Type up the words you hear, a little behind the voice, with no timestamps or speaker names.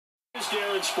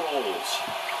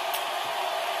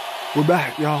We're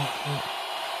back, y'all.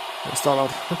 Let's start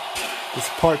off this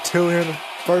part 2 here in the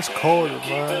first quarter,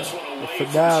 man. The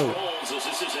finale.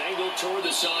 This is angled toward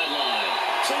the sideline.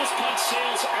 So this punt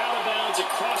sails out of bounds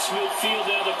across midfield.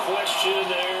 Now the question,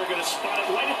 they're going to spot it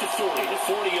right at the 40, the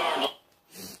 40-yard line.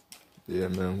 Yeah,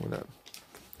 man, with that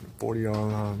 40-yard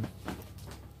line.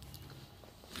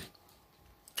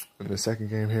 In the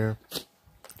second game here,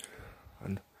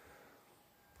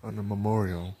 on the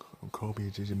memorial, on Kobe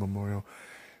and Gigi Memorial,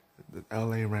 the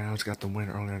LA Rams got the win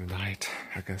earlier tonight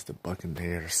against the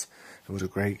Buccaneers. It was a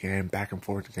great game, back and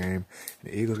forth game.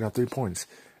 And the Eagles got 3 points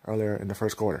earlier in the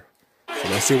first quarter. So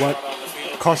let's see what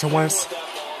Carson Wentz. And he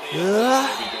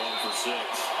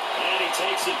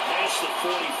takes it past the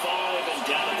 45 and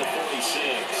down at the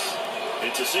 46.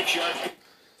 It's a 6-yard.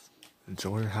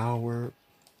 Jordan Howard,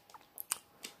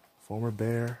 former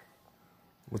Bear,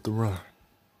 with the run.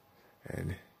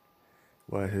 And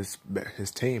well, his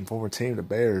team, former team, the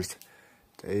Bears,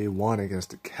 they won against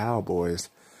the Cowboys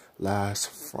last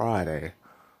Friday.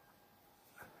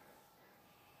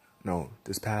 No,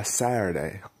 this past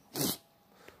Saturday.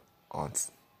 On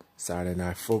Saturday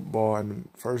Night Football and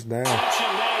first down. First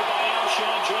down,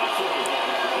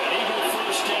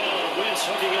 Wentz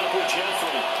hooking up with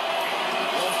Jeffrey.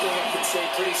 One thing I can say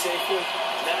pretty safely,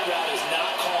 that route is not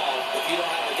called if you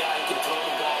don't have a guy who can throw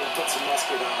the ball and put some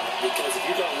mustard on it. Because if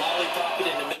you're going to lollipop it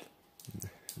in the middle.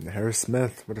 And Harris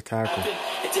Smith with a tackle.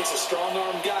 It takes a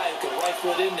strong-armed guy who can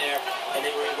rifle it in there, and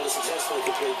they were able to successfully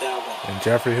complete that one. And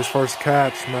Jeffrey, his first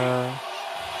catch, man,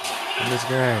 in this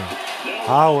game.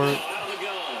 Howard.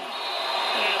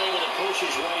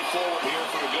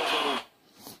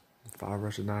 5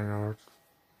 rushes, 9 yards.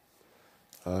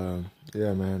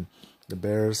 Yeah, man. The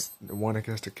Bears won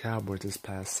against the Cowboys this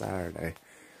past Saturday,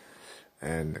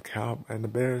 and the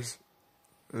Bears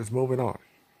is moving on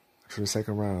to the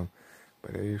second round.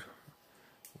 But they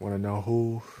want to know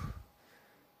who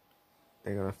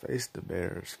they're gonna face. The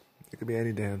Bears. It could be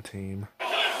any damn team.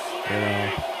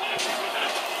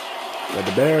 But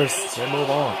the Bears, they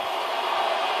move on.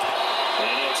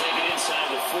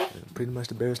 And pretty much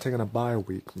the Bears taking a bye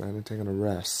week, man. They're taking a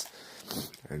rest.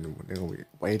 And they're going to be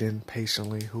waiting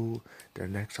patiently who their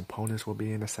next opponents will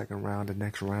be in the second round, the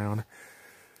next round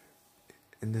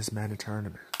in this Madden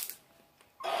tournament.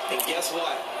 And guess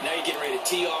what? Now you're getting ready to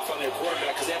tee off on their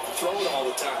quarterback because they have to throw it all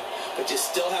the time. But you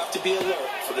still have to be alert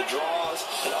for the draws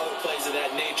and other plays of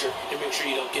that nature to make sure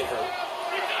you don't get hurt.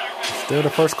 Still the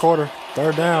first quarter.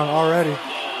 Third down already.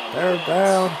 Third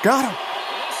down. Got him.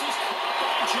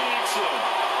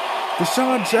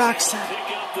 Deshaun Jackson.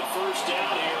 Pick up the first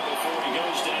down here before he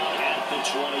goes down at the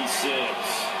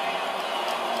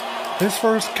 26. His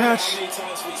first catch.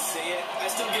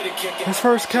 His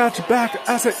first catch back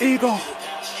as an Eagle.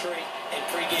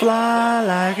 Fly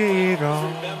like an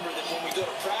eagle.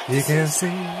 You can see.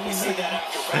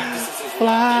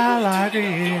 Fly like an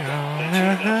eagle.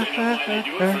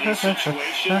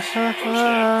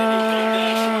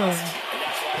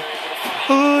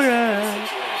 Oh yeah.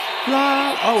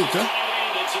 Fly. Oh, duh.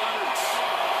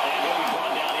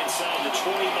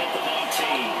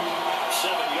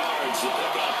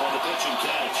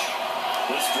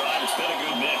 This drive, it's been a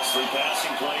good mix. 3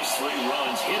 passing plays, 3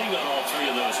 runs, hitting on all 3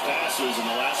 of those passes, and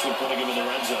the last one putting him in the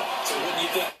red zone. So what do you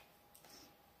think?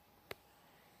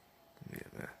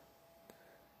 Yeah,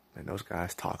 man, those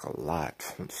guys talk a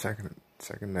lot. Second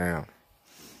down.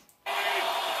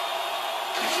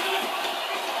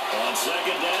 On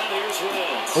second down, here's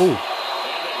Wentz. Oh.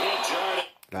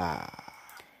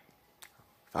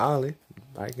 Finally,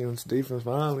 Vikings defense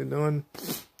finally doing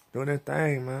their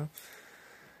thing, man.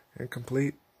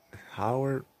 Incomplete.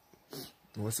 Howard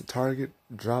was the target.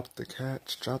 Dropped the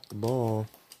catch. Dropped the ball.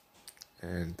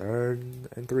 And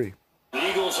 3rd and 3.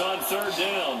 Eagles on 3rd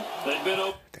down. They've been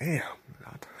open. Damn.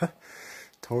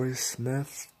 Torrey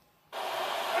Smith.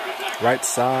 Right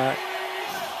side.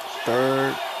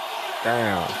 3rd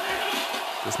down.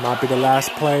 This might be the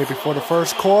last play before the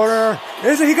first quarter.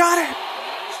 Is it? He got it.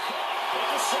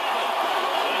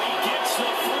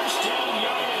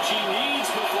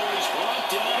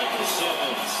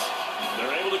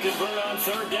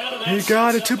 He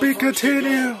got it to be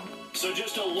continued. So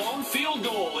just a lone field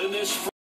goal in this.